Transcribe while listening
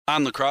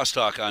On the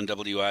Crosstalk on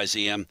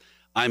WIZM,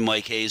 I'm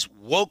Mike Hayes.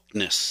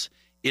 Wokeness.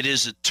 It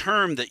is a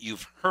term that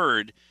you've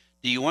heard.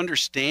 Do you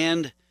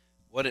understand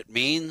what it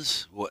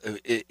means?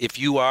 If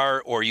you are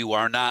or you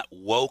are not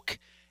woke,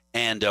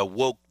 and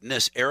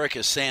wokeness. Erica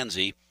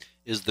Sanzi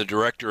is the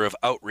director of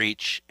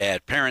outreach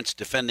at Parents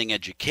Defending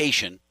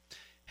Education.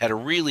 Had a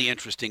really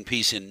interesting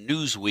piece in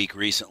Newsweek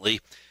recently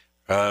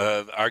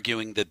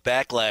arguing that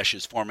backlash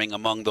is forming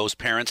among those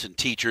parents and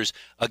teachers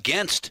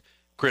against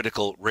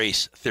critical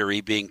race theory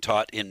being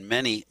taught in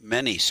many,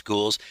 many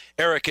schools.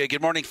 Erica,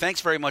 good morning.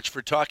 Thanks very much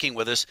for talking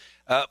with us.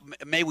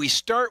 May we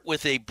start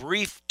with a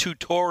brief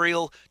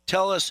tutorial?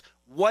 Tell us,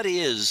 what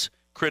is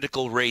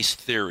critical race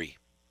theory?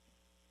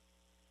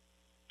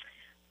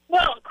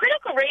 Well,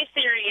 critical race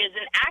theory is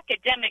an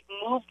academic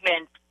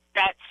movement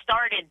that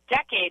started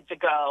decades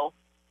ago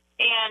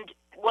and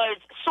was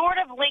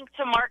sort of linked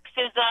to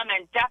Marxism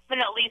and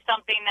definitely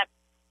something that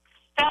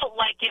felt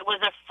like it was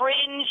a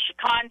fringe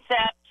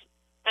concept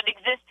that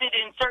existed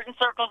in certain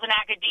circles in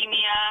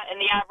academia,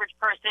 and the average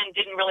person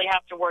didn't really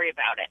have to worry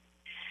about it.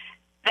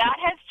 That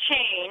has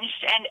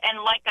changed, and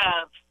like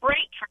a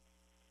freight train,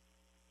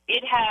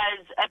 it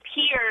has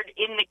appeared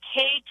in the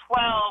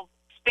K-12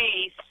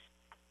 space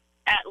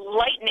at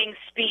lightning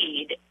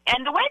speed.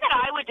 And the way that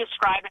I would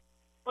describe it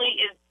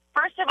is,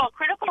 first of all,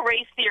 critical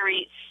race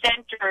theory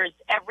centers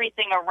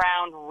everything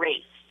around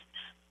race.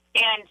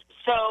 And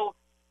so,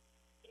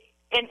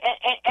 and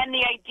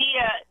the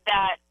idea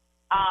that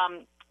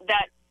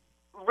that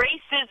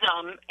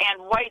racism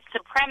and white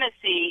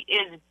supremacy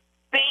is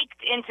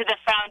baked into the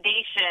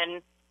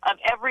foundation of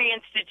every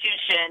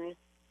institution.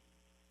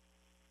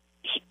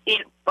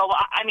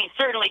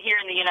 Certainly here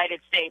in the United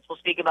States, we'll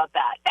speak about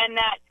that, and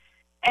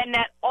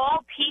that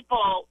all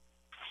people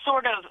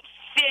sort of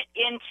fit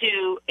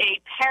into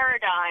a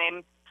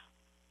paradigm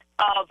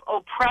of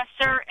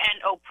oppressor and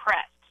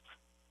oppressed.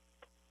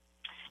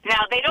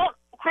 Now,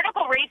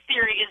 critical race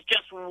theory is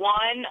just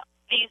one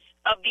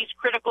of these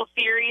critical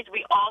theories.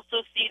 We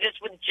also see this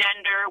with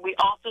gender. We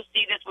also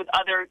see this with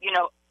other,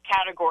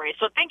 categories.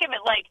 So think of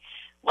it like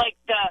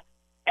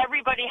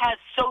everybody has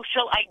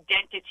social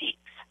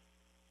identities.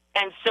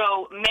 And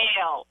so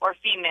male or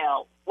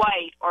female,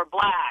 white or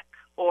black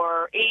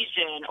or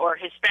Asian or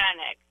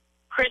Hispanic,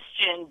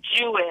 Christian,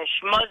 Jewish,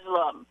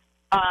 Muslim,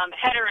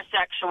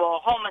 heterosexual,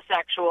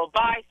 homosexual,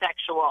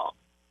 bisexual.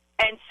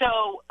 And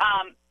so,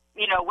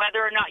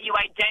 whether or not you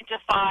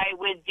identify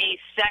with the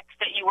sex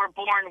that you were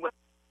born with.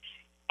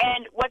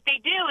 And what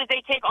they do is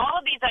they take all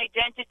of these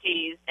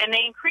identities and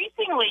they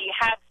increasingly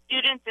have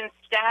students and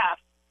staff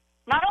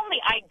not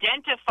only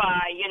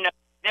identify,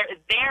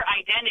 their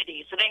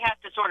identity, so they have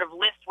to sort of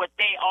list what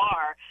they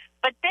are,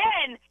 but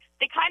then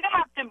they kind of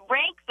have to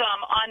rank them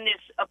on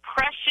this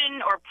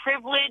oppression or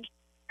privilege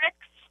matrix,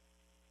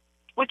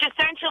 which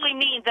essentially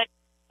means that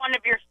one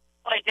of your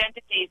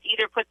identities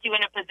either puts you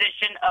in a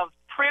position of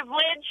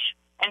privilege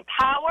and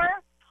power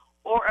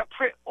or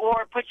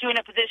puts you in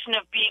a position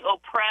of being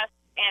oppressed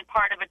and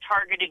part of a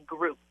targeted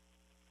group.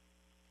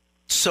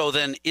 So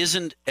then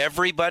isn't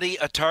everybody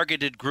a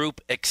targeted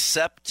group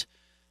except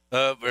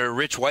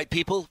rich white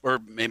people, or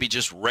maybe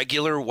just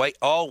regular white?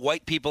 All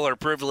white people are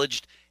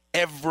privileged.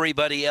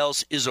 Everybody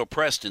else is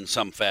oppressed in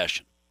some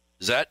fashion.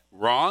 Is that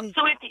wrong?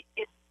 So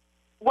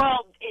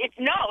it's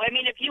no. I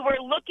mean, if you were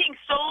looking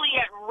solely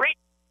at race,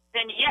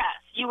 then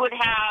yes, you would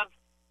have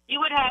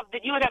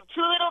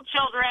two little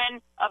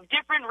children of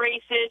different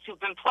races who've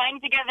been playing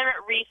together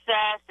at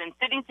recess and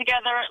sitting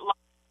together at lunch,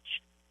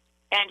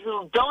 and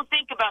who don't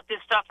think about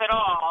this stuff at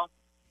all.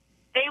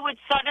 They would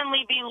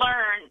suddenly be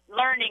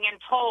learning and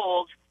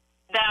told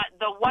that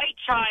the white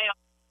child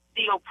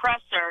is the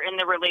oppressor in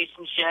the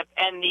relationship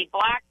and the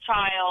black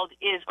child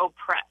is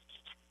oppressed.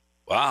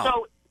 Wow.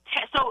 So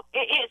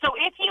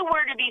if you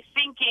were to be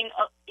thinking,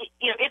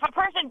 if a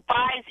person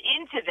buys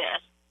into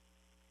this,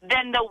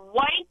 then the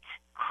white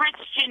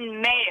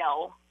Christian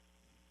male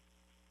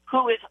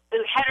who is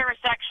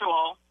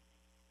heterosexual,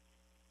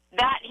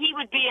 that he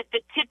would be at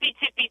the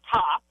tippy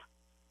top.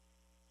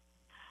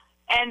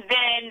 And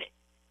then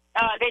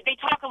they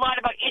talk a lot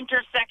about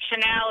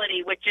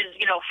intersectionality, which is,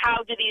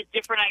 how do these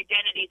different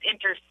identities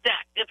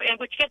intersect, and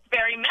which gets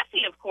very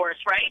messy, of course,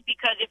 right?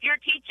 Because if you're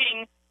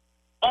teaching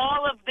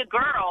all of the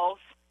girls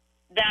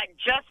that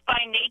just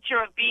by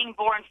nature of being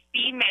born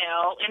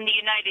female in the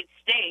United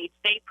States,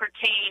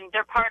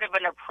 they're part of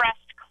an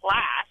oppressed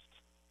class,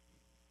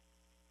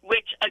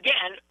 which,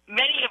 again,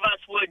 many of us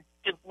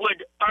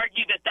would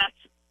argue that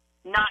that's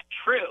not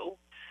true,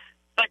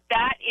 but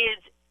that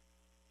is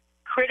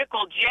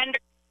critical gender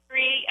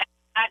theory, and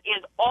that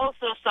is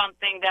also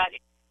something that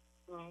is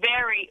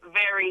very,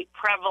 very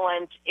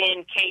prevalent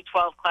in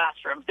K-12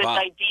 classrooms. This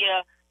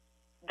idea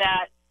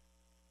that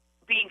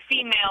being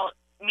female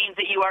means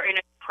that you are in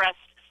an oppressed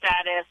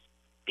status,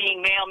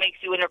 being male makes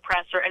you an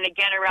oppressor, and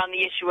again, around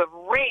the issue of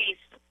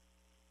race,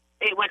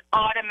 it would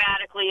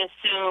automatically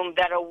assume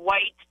that a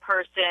white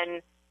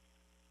person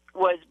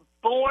was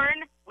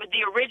born with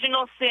the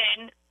original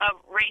sin of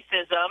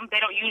racism. They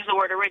don't use the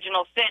word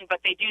original sin,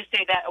 but they do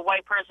say that a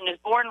white person is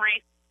born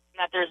racist and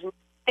that there's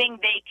thing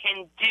they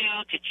can do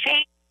to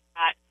change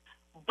that,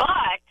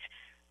 but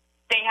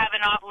they have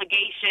an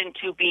obligation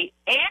to be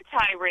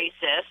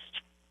anti-racist,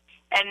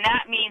 and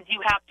that means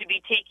you have to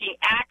be taking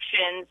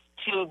actions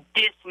to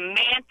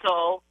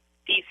dismantle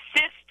these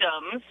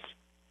systems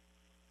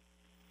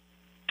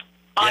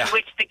on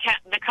which the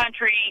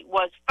country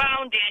was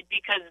founded,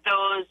 because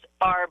those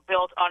are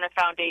built on a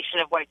foundation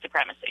of white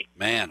supremacy.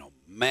 Man, oh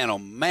man, oh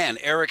man.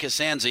 Erica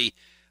Sanzi,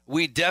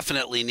 we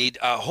definitely need,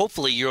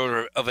 hopefully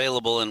you're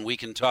available and we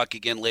can talk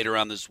again later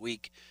on this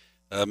week,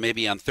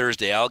 maybe on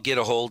Thursday. I'll get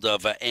a hold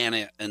of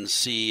Anna and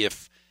see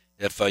if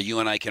you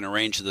and I can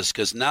arrange this,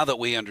 because now that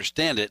we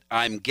understand it,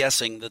 I'm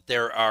guessing that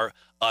there are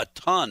a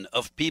ton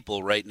of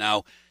people right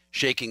now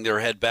shaking their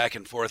head back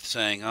and forth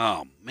saying,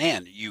 oh,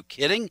 man, are you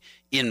kidding?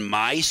 In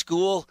my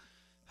school?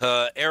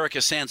 Erica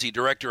Sanzi,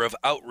 Director of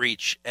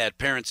Outreach at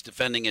Parents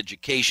Defending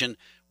Education.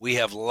 We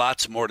have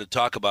lots more to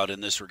talk about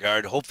in this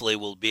regard. Hopefully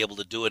we'll be able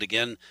to do it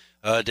again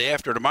day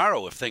after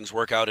tomorrow if things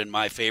work out in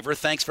my favor.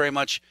 Thanks very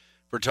much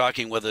for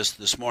talking with us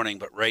this morning.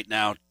 But right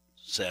now,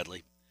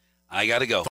 sadly, I got to go.